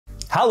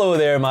Hello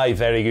there, my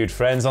very good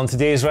friends. On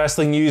today's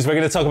wrestling news, we're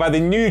going to talk about the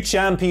new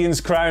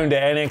champions crowned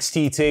at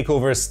NXT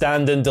Takeover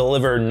Stand and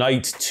Deliver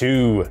Night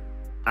 2.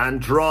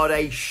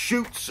 Andrade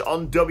shoots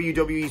on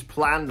WWE's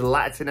planned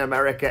Latin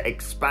America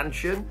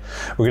expansion.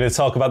 We're going to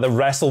talk about the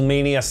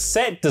WrestleMania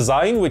set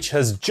design, which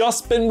has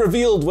just been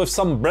revealed with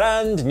some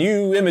brand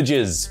new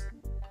images.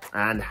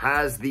 And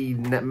has the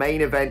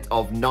main event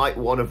of Night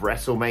 1 of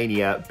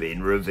WrestleMania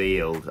been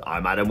revealed?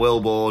 I'm Adam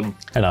Wilborn.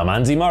 And I'm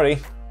Andy Murray.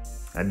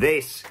 And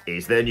this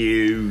is the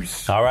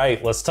news. All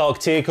right, let's talk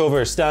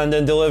Takeover Stand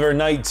and Deliver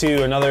Night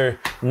 2, another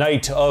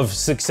night of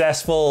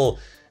successful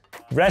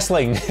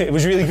wrestling. It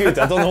was really good.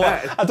 I don't know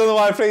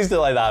why I phrased it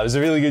like that. It was a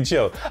really good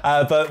show.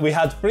 But we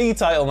had 3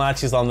 title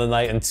matches on the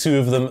night and 2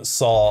 of them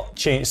saw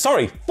change.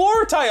 Sorry,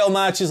 4 title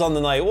matches on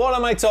the night. What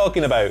am I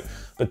talking about?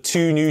 But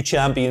 2 new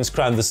champions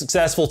crowned. The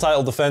successful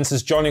title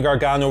defenses. Johnny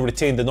Gargano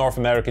retained the North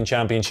American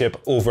Championship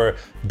over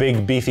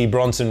big beefy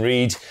Bronson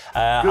Reed.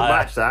 Good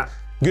match, that.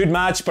 Good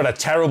match, but a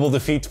terrible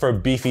defeat for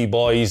beefy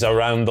boys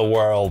around the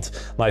world.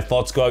 My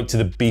thoughts go out to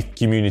the beef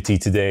community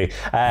today.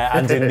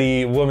 And in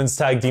the Women's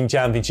Tag Team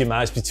Championship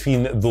match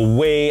between The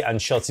Way and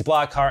Shotzi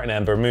Blackheart and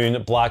Ember Moon,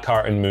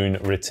 Blackheart and Moon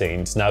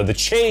retained. Now, the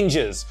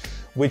changes,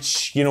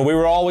 which, you know, we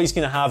were always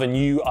going to have a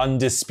new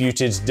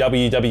undisputed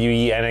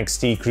WWE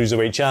NXT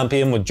Cruiserweight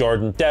Champion with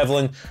Jordan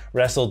Devlin,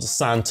 wrestled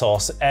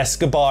Santos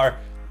Escobar.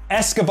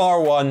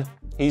 Escobar won.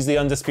 He's the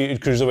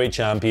undisputed Cruiserweight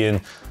Champion.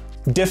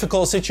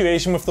 Difficult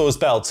situation with those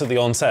belts at the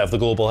onset of the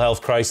global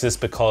health crisis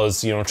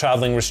because, you know,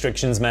 traveling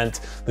restrictions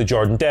meant that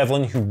Jordan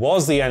Devlin, who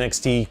was the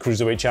NXT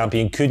Cruiserweight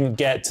Champion, couldn't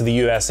get to the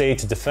USA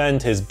to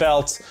defend his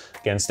belt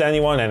against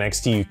anyone.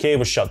 NXT UK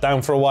was shut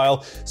down for a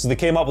while, so they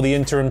came up with the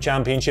interim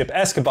championship.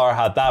 Escobar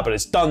had that, but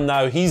it's done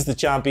now. He's the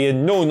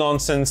champion, no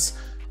nonsense.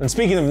 And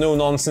speaking of no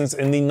nonsense,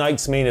 in the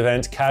night's main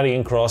event,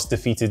 Karrion Kross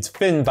defeated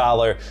Finn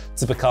Balor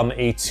to become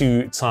a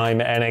 2-time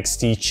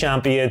NXT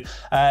champion.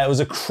 It was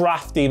a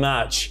crafty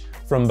match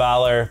from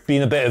Balor,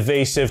 being a bit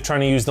evasive,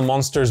 trying to use the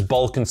monster's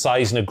bulk and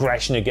size and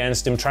aggression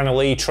against him, trying to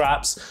lay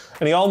traps,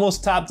 and he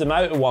almost tapped him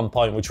out at one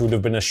point, which would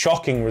have been a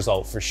shocking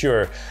result for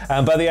sure.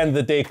 And by the end of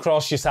the day,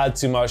 Kross just had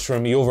too much for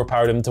him. He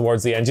overpowered him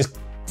towards the end, just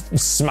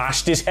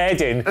smashed his head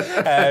in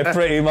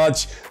pretty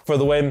much for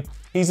the win.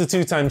 He's a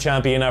 2-time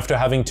champion after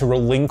having to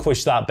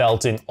relinquish that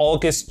belt in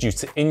August due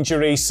to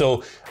injury,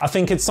 so I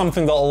think it's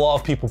something that a lot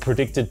of people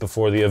predicted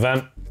before the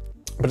event.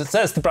 But it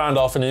sets the brand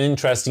off in an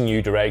interesting new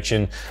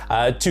direction.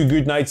 2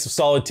 good nights of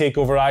solid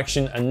takeover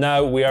action, and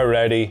now we are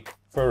ready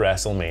for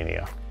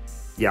WrestleMania.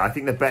 Yeah, I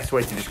think the best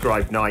way to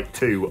describe Night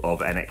 2 of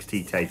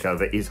NXT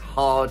TakeOver is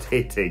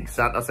hard-hitting.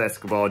 Santos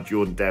Escobar,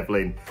 Jordan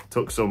Devlin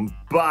took some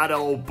bad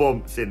old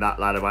bumps in that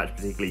ladder match,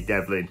 particularly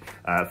Devlin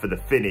for the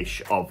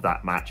finish of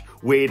that match.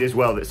 Weird as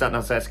well that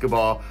Santos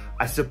Escobar,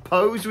 I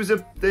suppose, was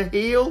the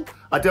heel.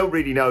 I don't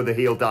really know the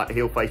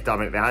heel-face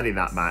dynamic they had in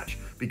that match,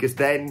 because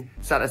then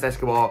Santos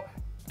Escobar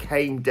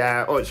came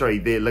down, the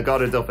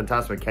Legado del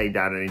Fantasma came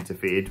down and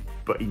interfered,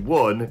 but he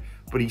won,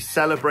 but he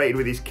celebrated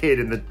with his kid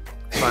and the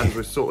fans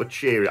were sort of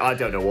cheering. I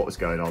don't know what was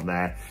going on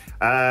there.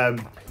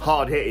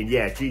 Hard hitting,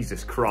 yeah,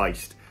 Jesus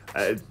Christ.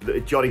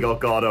 Johnny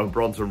Gargano and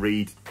Bronson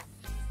Reed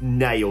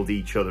nailed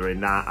each other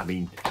in that. I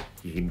mean,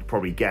 you can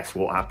probably guess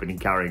what happened in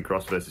Karrion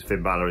Kross versus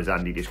Finn Balor as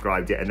Andy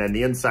described it. And then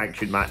the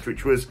unsanctioned match,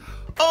 which was,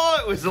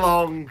 it was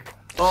long.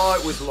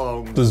 It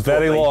was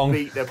very long.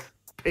 Beat the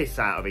piss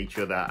out of each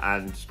other,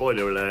 and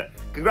spoiler alert,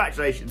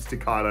 congratulations to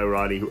Kyle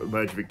O'Reilly, who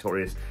emerged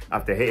victorious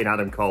after hitting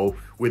Adam Cole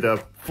with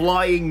a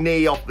flying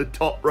knee off the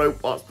top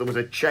rope whilst there was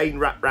a chain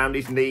wrapped around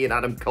his knee and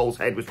Adam Cole's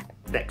head was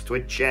next to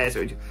a chair.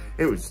 So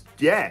it was,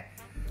 yeah,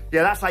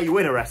 that's how you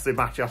win a wrestling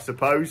match, I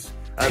suppose.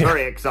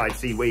 Very excited to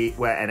see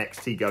where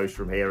NXT goes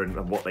from here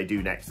and what they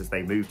do next as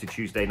they move to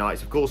Tuesday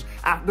nights. Of course,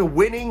 after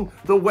winning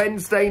the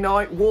Wednesday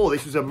Night War,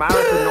 this was a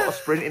marathon, not a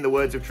sprint, in the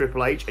words of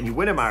Triple H, and you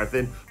win a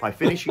marathon by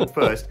finishing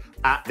first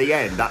at the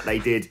end. That they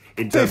did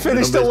in terms of the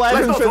numbers. They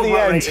finished 11th at the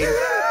end. Ratings.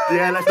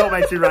 Yeah, let's not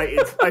mention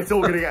ratings. It's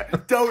all gonna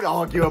get. Don't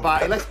argue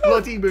about it. Let's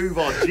bloody move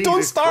on. Jesus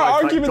Don't start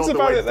Christ, arguments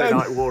about it then. The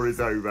Wednesday Night War is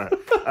over.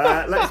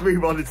 Let's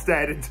move on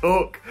instead and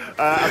talk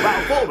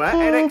about former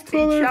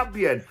NXT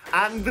champion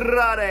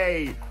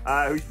Andrade,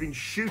 who's been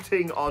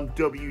shooting on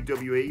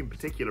WWE, in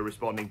particular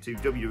responding to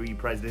WWE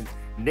President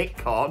Nick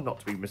Khan, not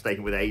to be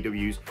mistaken with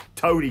AEW's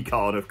Tony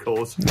Khan, of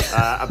course,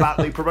 about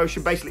the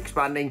promotion basically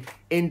expanding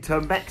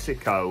into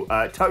Mexico.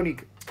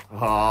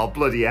 Oh,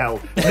 bloody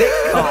hell. Nick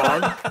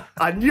Khan,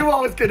 I knew I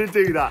was going to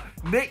do that.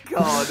 Nick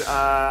Khan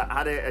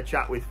had a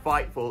chat with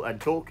Fightful and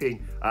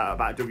talking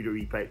about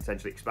WWE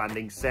potentially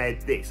expanding,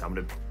 said this. I'm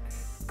going to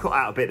cut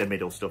out a bit of the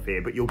middle stuff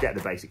here, but you'll get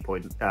the basic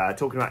point.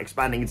 Talking about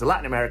expanding into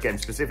Latin America and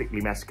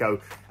specifically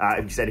Mexico,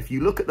 he said if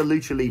you look at the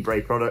Lucha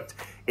Libre product,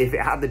 if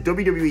it had the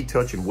WWE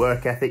touch and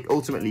work ethic,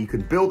 ultimately you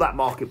can build that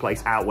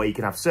marketplace out where you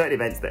can have certain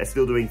events that are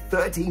still doing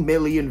 30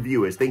 million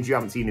viewers, things you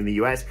haven't seen in the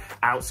US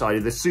outside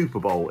of the Super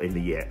Bowl in the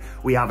year.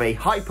 We have a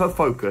hyper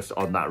focus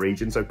on that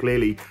region, so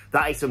clearly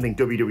that is something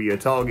WWE are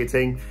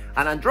targeting.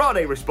 And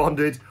Andrade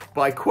responded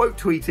by quote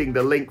tweeting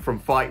the link from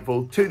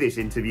Fightful to this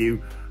interview,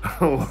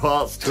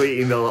 whilst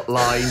tweeting the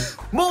line,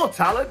 "More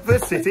talent for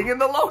sitting in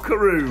the locker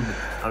room."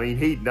 I mean,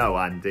 he'd know,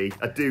 Andy.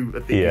 I think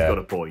he's got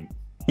a point.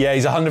 Yeah,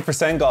 he's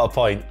 100% got a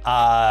point.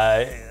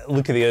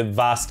 Look at the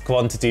vast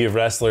quantity of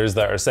wrestlers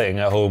that are sitting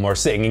at home or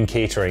sitting in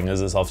catering,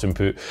 as it's often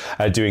put,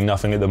 doing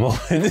nothing at the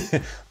moment.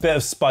 Bit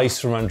of spice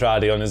from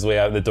Andrade on his way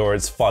out the door.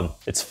 It's fun.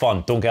 It's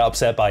fun. Don't get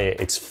upset by it.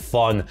 It's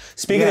fun.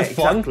 Speaking of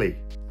fun, exactly.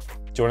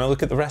 Do you want to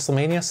look at the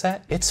WrestleMania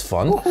set? It's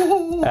fun.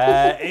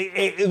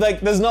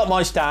 There's not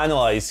much to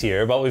analyze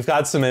here, but we've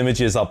got some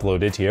images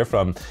uploaded here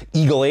from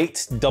Eagle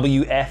 8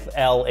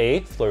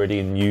 WFLA,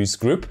 Floridian News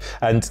Group,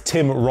 and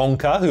Tim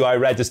Ronka, who I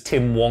read as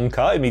Tim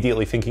Wonka,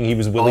 immediately thinking he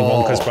was Willy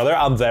Wonka's brother.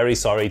 I'm very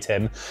sorry,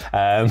 Tim.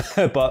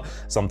 But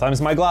sometimes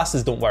my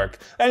glasses don't work.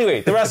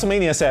 Anyway, the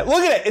WrestleMania set.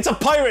 Look at it. It's a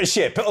pirate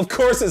ship. Of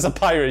course it's a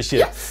pirate ship.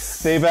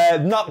 Yes. They've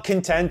not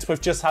content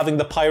with just having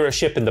the pirate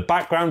ship in the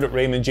background at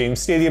Raymond James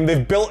Stadium.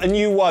 They've built a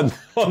new one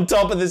on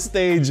top of the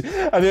stage,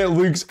 and it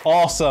looks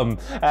awesome.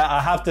 I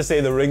have to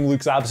say the ring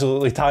looks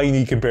absolutely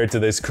tiny compared to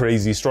this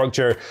crazy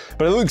structure,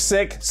 but it looks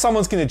sick.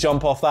 Someone's going to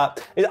jump off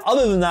that.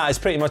 Other than that, it's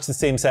pretty much the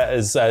same set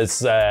as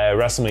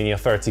WrestleMania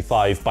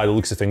 35 by the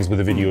looks of things, with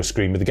a video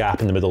screen with a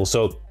gap in the middle.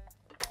 So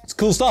it's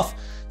cool stuff.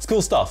 It's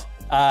cool stuff.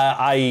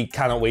 I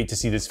cannot wait to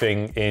see this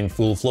thing in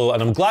full flow,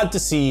 and I'm glad to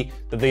see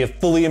that they have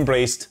fully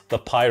embraced the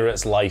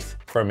pirate's life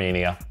for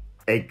Mania.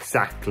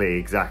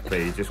 Exactly.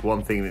 Just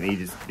one thing that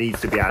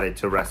needs to be added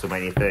to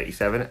WrestleMania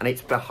 37, and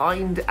it's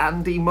behind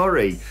Andy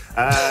Murray.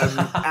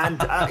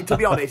 To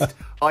be honest,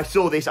 I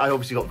saw this, I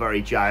obviously got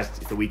very jazzed.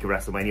 It's the week of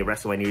WrestleMania.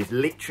 WrestleMania is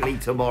literally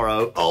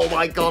tomorrow. Oh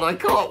my God, I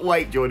can't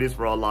wait. Join us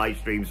for our live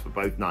streams for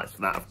both nights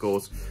for that, of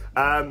course.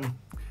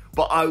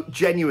 But I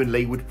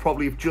genuinely would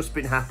probably have just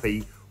been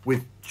happy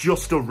with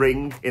just a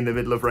ring in the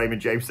middle of Raymond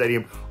James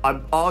Stadium.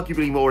 I'm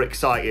arguably more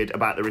excited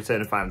about the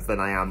return of fans than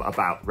I am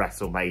about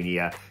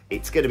WrestleMania.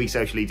 It's going to be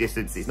socially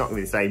distanced. It's not going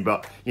to be the same,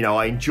 but, you know,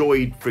 I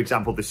enjoyed, for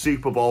example, the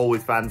Super Bowl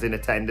with fans in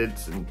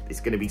attendance, and it's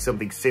going to be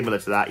something similar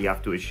to that, you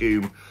have to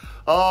assume.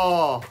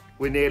 Oh,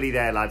 we're nearly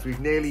there, lads. We've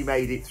nearly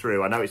made it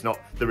through. I know it's not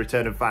the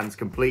return of fans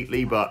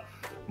completely, but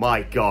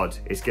my God,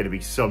 it's going to be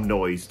some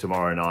noise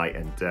tomorrow night.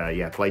 And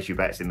yeah, place your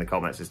bets in the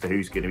comments as to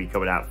who's going to be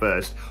coming out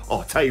first. Oh,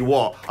 I'll tell you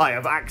what, I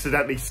have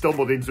accidentally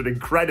stumbled into an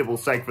incredible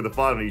seg for the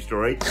final news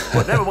story.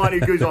 But never mind who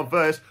goes on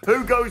first.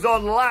 Who goes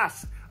on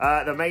last?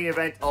 The main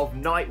event of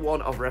night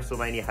one of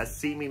WrestleMania has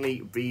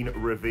seemingly been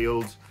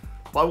revealed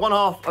by one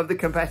half of the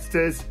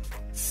competitors,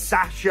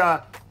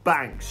 Sasha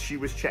Banks. She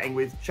was chatting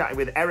with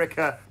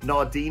Erica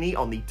Nardini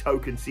on the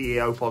Token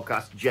CEO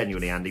podcast.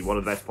 Genuinely, Andy, one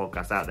of the best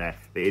podcasts out there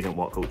that isn't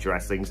WhatCulture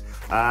Wrestling's.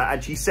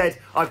 And she said,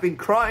 "I've been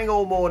crying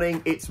all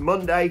morning. It's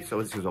Monday."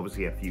 So this was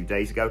obviously a few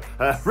days ago.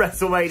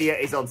 WrestleMania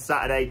is on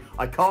Saturday.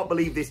 I can't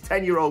believe this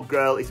 10-year-old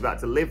girl is about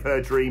to live her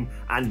dream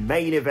and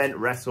main event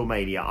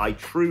WrestleMania. I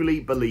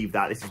truly believe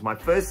that. This is my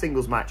first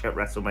singles match at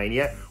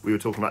WrestleMania. We were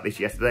talking about this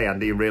yesterday,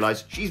 Andy, and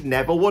realised she's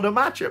never won a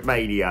match at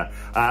Mania.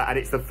 And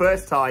it's the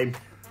first time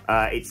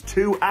it's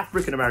two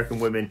African-American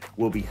women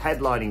will be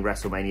headlining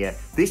WrestleMania.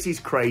 This is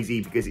crazy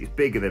because it's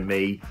bigger than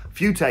me.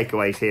 Few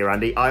takeaways here,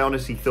 Andy. I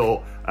honestly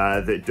thought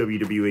that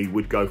WWE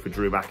would go for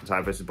Drew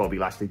McIntyre versus Bobby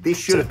Lashley. This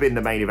should have been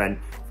the main event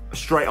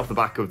straight off the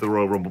back of the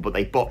Royal Rumble, but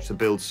they botched the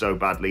build so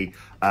badly.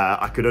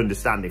 I could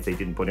understand if they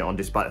didn't put it on,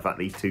 despite the fact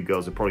these two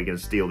girls are probably going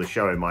to steal the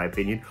show, in my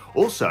opinion.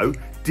 Also,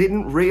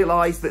 didn't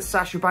realise that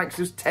Sasha Banks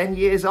was 10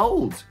 years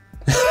old.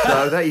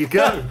 So there you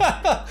go.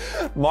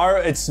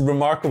 It's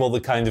remarkable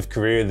the kind of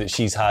career that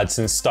she's had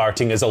since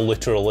starting as a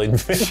literal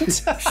infant.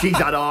 She's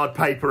had a hard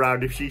paper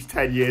round if she's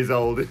 10 years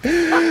old.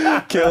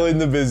 Killing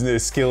the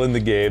business, killing the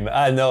game.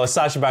 No,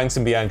 Sasha Banks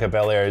and Bianca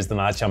Belair is the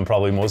match I'm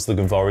probably most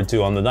looking forward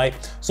to on the night.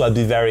 So I'd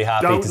be very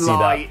happy to see that. Don't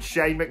lie, it's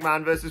Shane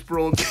McMahon versus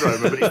Braun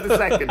Strowman, but it's the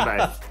second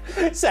best.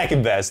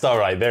 Second best, all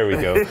right, there we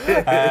go.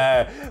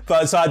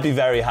 But so I'd be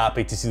very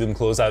happy to see them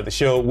close out the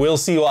show. We'll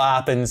see what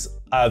happens.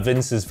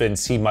 Vince is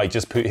Vince. He might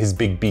just put his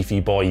big beefy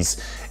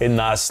boys in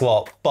that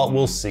slot, but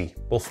we'll see.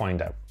 We'll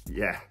find out.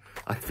 Yeah,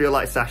 I feel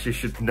like Sasha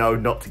should know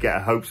not to get her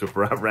hopes up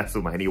around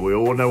WrestleMania. We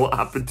all know what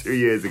happened 2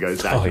 years ago,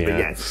 Sasha. Oh, yeah. But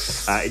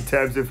yes, in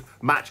terms of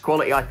match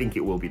quality, I think it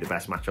will be the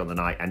best match on the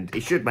night, and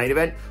it should main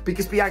event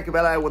because Bianca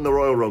Belair won the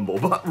Royal Rumble,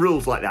 but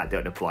rules like that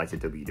don't apply to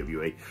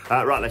WWE.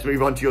 Right, let's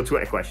move on to your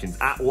Twitter questions.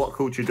 At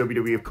WhatCulture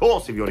WWE, of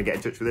course, if you want to get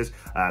in touch with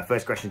us.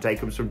 First question today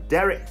comes from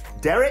Derek.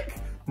 Derek?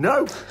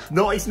 No,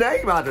 not his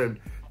name, Adam.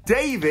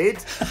 David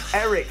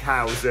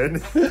Erickhausen.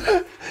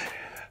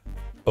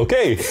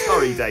 Okay.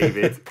 Sorry,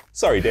 David.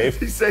 Sorry, Dave.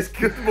 He says,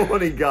 "Good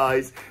morning,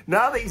 guys.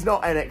 Now that he's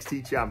not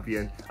NXT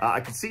champion, I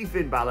can see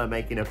Finn Balor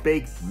making a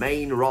big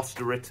main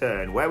roster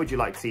return. Where would you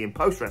like to see him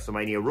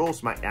post-WrestleMania, Raw,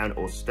 SmackDown,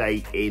 or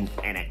stay in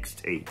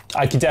NXT?"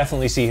 I could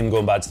definitely see him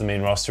going back to the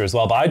main roster as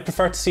well, but I'd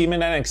prefer to see him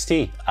in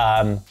NXT.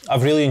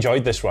 I've really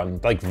enjoyed this run,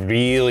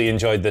 really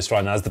enjoyed this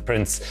run as the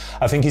Prince.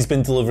 I think he's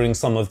been delivering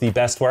some of the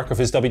best work of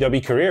his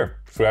WWE career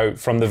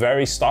from the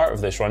very start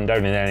of this run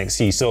down in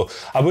NXT. So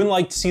I wouldn't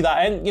like to see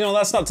that end. You know,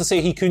 that's not to say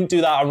he couldn't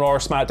do that on Raw or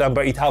SmackDown,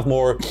 but he'd have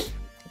more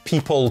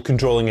people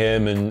controlling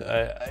him, and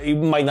he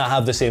might not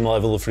have the same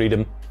level of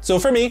freedom. So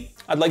for me,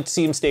 I'd like to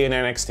see him stay in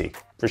NXT,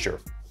 for sure.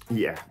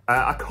 Yeah,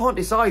 I can't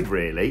decide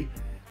really,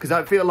 because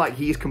I feel like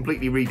he's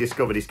completely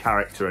rediscovered his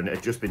character and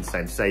has just been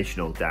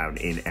sensational down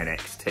in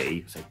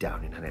NXT. So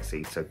down in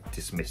NXT, so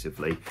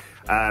dismissively.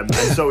 And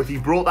so if he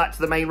brought that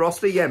to the main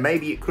roster, yeah,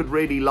 maybe it could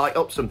really light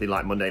up something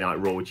like Monday Night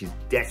Raw, which is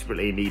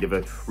desperately in need of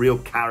a real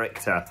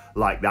character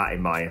like that,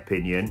 in my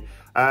opinion.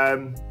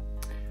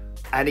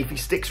 And if he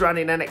sticks around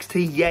in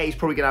NXT, yeah, he's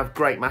probably going to have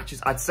great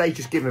matches. I'd say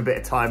just give him a bit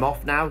of time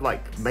off now,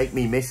 like make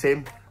me miss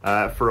him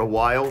for a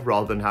while,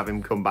 rather than have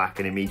him come back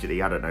and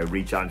immediately, I don't know,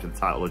 re-challenge for the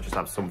title or just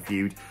have some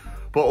feud.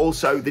 But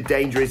also the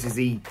danger is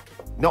he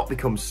not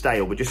becomes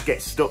stale, but just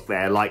gets stuck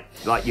there like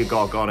your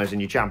Garganas and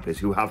your Ciampas,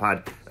 who have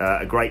had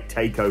a great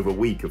takeover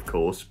week, of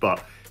course,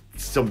 but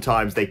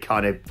sometimes they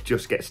kind of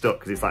just get stuck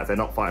because it's like, if they're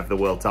not fighting for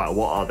the world title,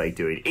 what are they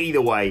doing? Either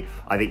way,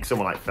 I think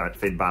someone like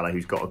Finn Balor,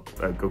 who's got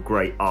a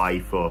great eye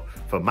for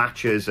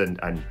matches and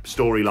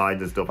storylines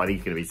and stuff, I think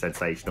he's going to be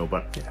sensational,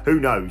 but who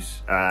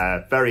knows?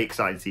 Very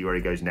excited to see where he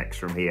goes next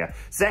from here.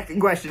 Second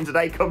question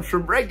today comes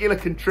from regular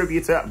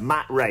contributor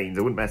Matt Rains.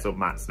 I wouldn't mess up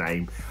Matt's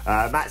name.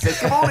 Matt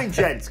says, good morning,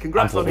 gents.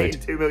 Congrats on hitting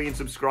 2 million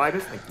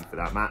subscribers. Thank you for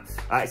that, Matt.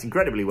 It's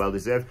incredibly well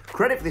deserved.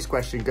 Credit for this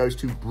question goes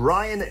to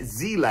Brian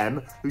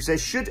Zelem, who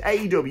says, should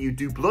AEW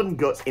do blood and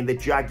guts in the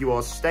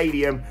Jaguars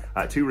Stadium?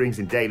 2 rings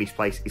in Daly's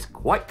place is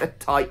quite a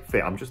tight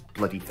fit. I'm just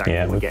bloody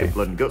thankful we're getting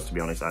blood and guts, to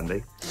be honest,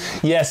 Andy.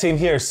 Yeah, same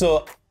here.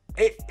 So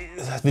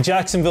the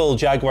Jacksonville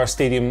Jaguar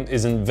Stadium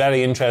is a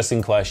very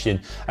interesting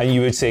question, and you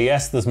would say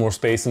yes, there's more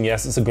space, and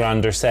yes, it's a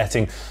grander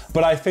setting,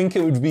 but I think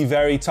it would be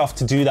very tough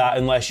to do that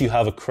unless you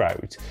have a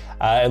crowd,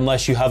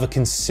 unless you have a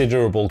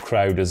considerable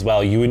crowd as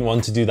well. You wouldn't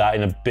want to do that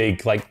in a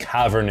big, like,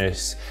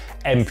 cavernous,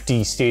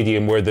 empty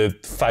stadium where the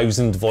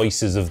 1,000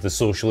 voices of the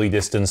socially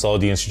distanced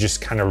audience are just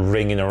kind of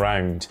ringing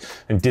around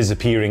and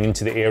disappearing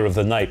into the air of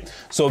the night.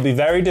 So it'd be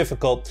very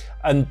difficult.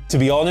 And to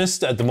be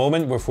honest, at the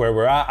moment with where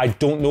we're at, I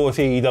don't know if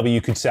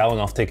AEW could sell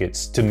enough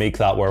tickets to make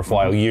that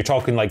worthwhile. You're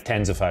talking like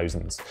tens of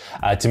thousands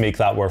to make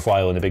that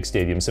worthwhile in a big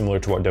stadium, similar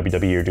to what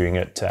WWE are doing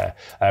at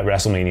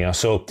WrestleMania.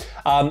 So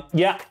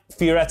yeah,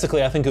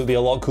 theoretically, I think it would be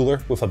a lot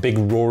cooler with a big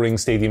roaring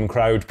stadium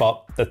crowd,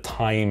 but the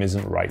time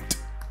isn't right.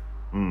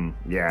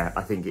 Yeah,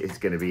 I think it's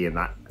going to be in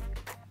that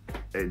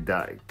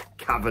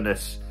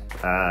cavernous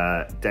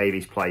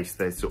Daly's place.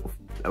 They're sort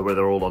of where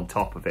they're all on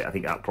top of it. I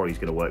think that probably is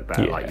going to work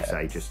better, like you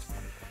say. Just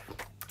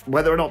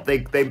whether or not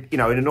they, you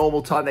know, in a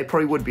normal time, they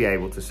probably would be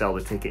able to sell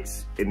the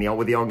tickets with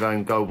the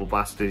ongoing global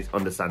blast. It's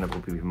understandable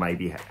people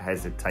maybe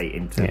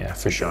hesitating to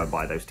go and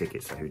buy those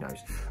tickets. So who knows?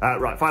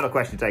 Right, final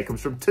question today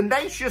comes from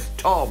Tenacious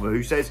Tom,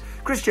 who says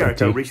Chris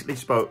Jericho recently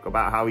spoke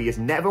about how he has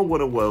never won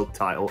a world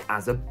title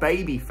as a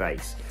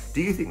babyface.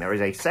 Do you think there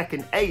is a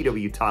second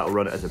AEW title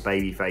run as a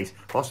babyface,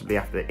 possibly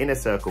after the Inner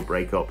Circle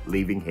breakup,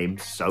 leaving him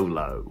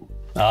solo?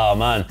 Oh,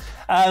 man.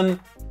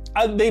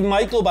 They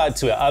might go back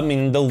to it. I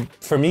mean,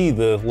 for me,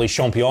 the Le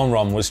Champion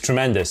run was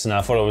tremendous, and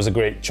I thought it was a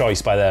great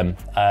choice by them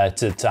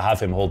to have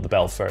him hold the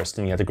belt first,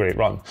 and he had a great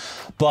run.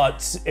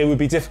 But it would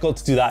be difficult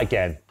to do that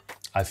again,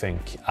 I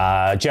think.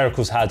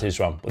 Jericho's had his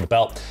run with the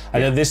belt,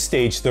 and at this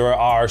stage there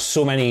are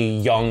so many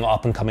young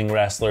up-and-coming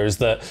wrestlers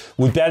that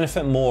would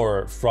benefit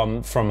more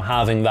from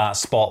having that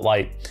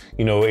spotlight,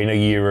 you know, in a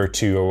year or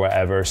two or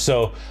whatever.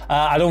 So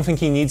I don't think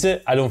he needs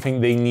it. I don't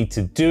think they need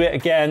to do it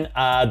again.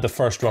 The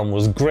first run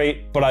was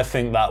great, but I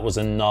think that was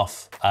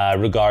enough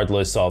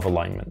regardless of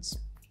alignments.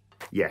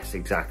 Yes,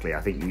 exactly.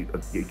 I think you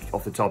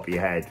off the top of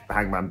your head,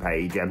 Hangman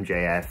Page,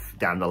 MJF,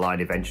 down the line,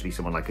 eventually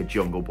someone like a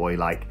Jungle Boy,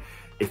 like,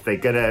 if they're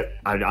gonna,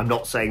 I'm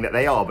not saying that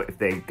they are, but if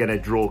they're gonna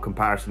draw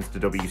comparisons to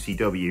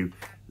WCW,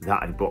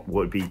 that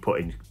would be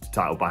putting the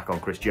title back on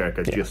Chris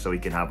Jericho just so he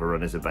can have a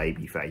run as a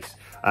babyface.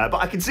 But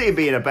I can see him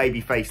being a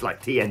babyface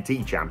like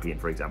TNT champion,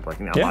 for example. I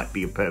think that might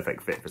be a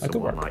perfect fit for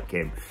someone like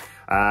him.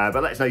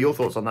 But let us know your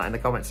thoughts on that in the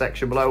comment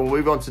section below. We'll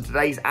move on to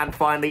today's and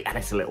finally, and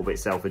it's a little bit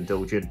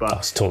self-indulgent, but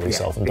it's totally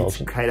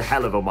self-indulgent. It's a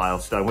hell of a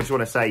milestone. We just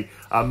want to say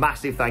a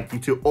massive thank you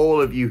to all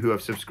of you who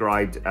have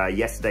subscribed.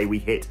 Yesterday we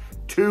hit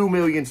 2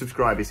 million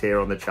subscribers here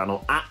on the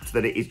channel. Apt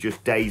that it is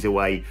just days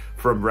away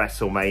from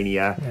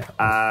WrestleMania.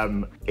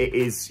 It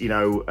is, you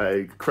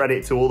know,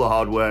 credit to all the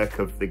hard work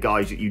of the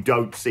guys that you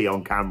don't see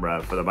on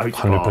camera for the most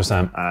part.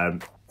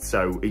 100%.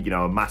 So, you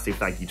know, a massive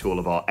thank you to all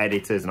of our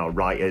editors and our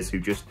writers who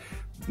just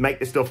make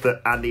the stuff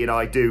that Andy and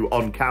I do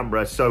on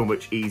camera so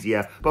much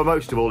easier. But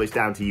most of all, it's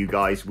down to you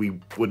guys. We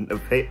wouldn't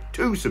have hit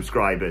 2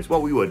 subscribers.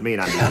 Well, we would. Me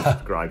and Andy would have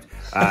subscribed.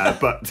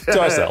 But to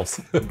ourselves.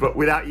 But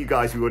without you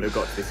guys, we wouldn't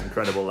have got to this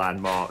incredible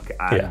landmark.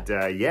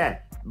 And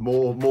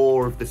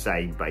more of the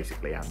same,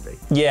 basically, Andy.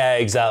 Yeah,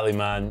 exactly,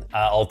 man.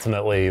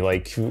 Ultimately,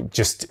 like,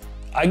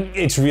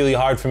 it's really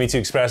hard for me to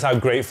express how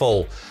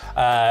grateful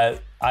I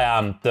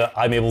am that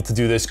I'm able to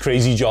do this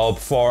crazy job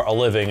for a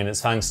living, and it's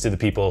thanks to the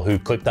people who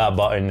click that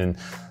button and,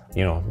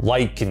 you know,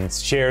 like and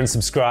share and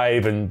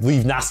subscribe and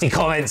leave nasty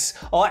comments.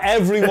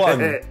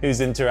 Everyone who's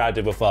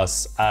interacted with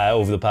us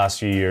over the past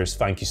few years,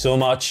 thank you so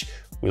much.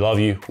 We love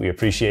you. We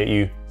appreciate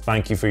you.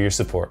 Thank you for your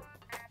support.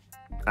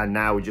 And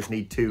now we just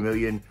need 2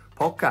 million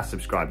podcast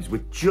subscribers.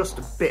 We're just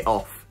a bit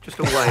off just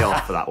a way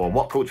off for that one.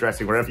 What Culture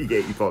Wrestling, wherever you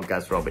get your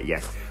podcast from. But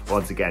yes,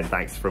 once again,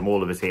 thanks from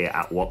all of us here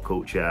at What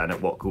Culture and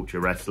at What Culture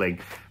Wrestling.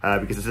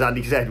 Because as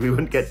Andy said, we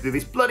wouldn't get to do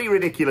this bloody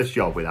ridiculous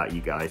job without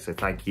you guys. So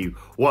thank you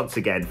once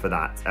again for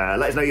that.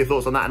 Let us know your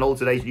thoughts on that and all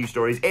today's news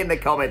stories in the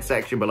comment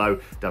section below.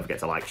 Don't forget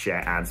to like,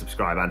 share and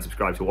subscribe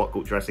to What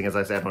Culture Wrestling, as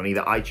I said, on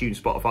either iTunes,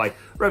 Spotify,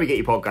 wherever you get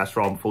your podcast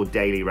from, for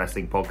daily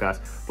wrestling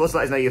podcasts. Plus,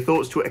 let us know your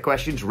thoughts, Twitter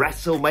questions,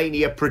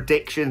 WrestleMania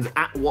predictions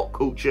at What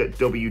Culture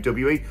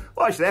WWE.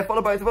 Well, actually, there,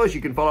 follow both of us. You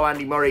can follow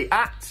Andy Murray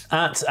at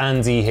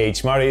Andy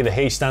H. Murray. The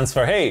H stands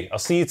for hey. I'll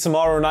see you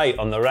tomorrow night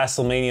on the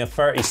WrestleMania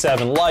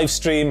 37 live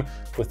stream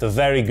with the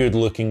very good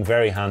looking,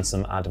 very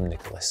handsome Adam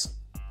Nicholas.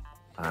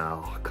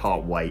 Oh, I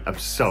can't wait. I'm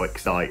so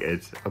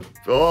excited.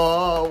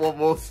 Oh, one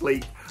more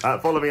sleep.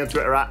 Follow me on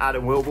Twitter at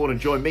Adam Wilborn and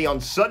join me on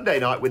Sunday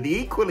night with the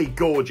equally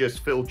gorgeous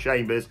Phil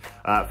Chambers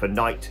for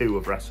night 2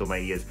 of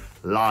WrestleMania's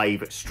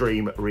live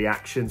stream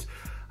reactions.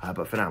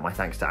 But for now, my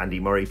thanks to Andy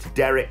Murray, to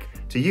Derek,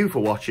 to you for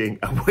watching,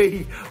 and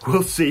we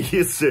will see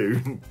you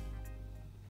soon.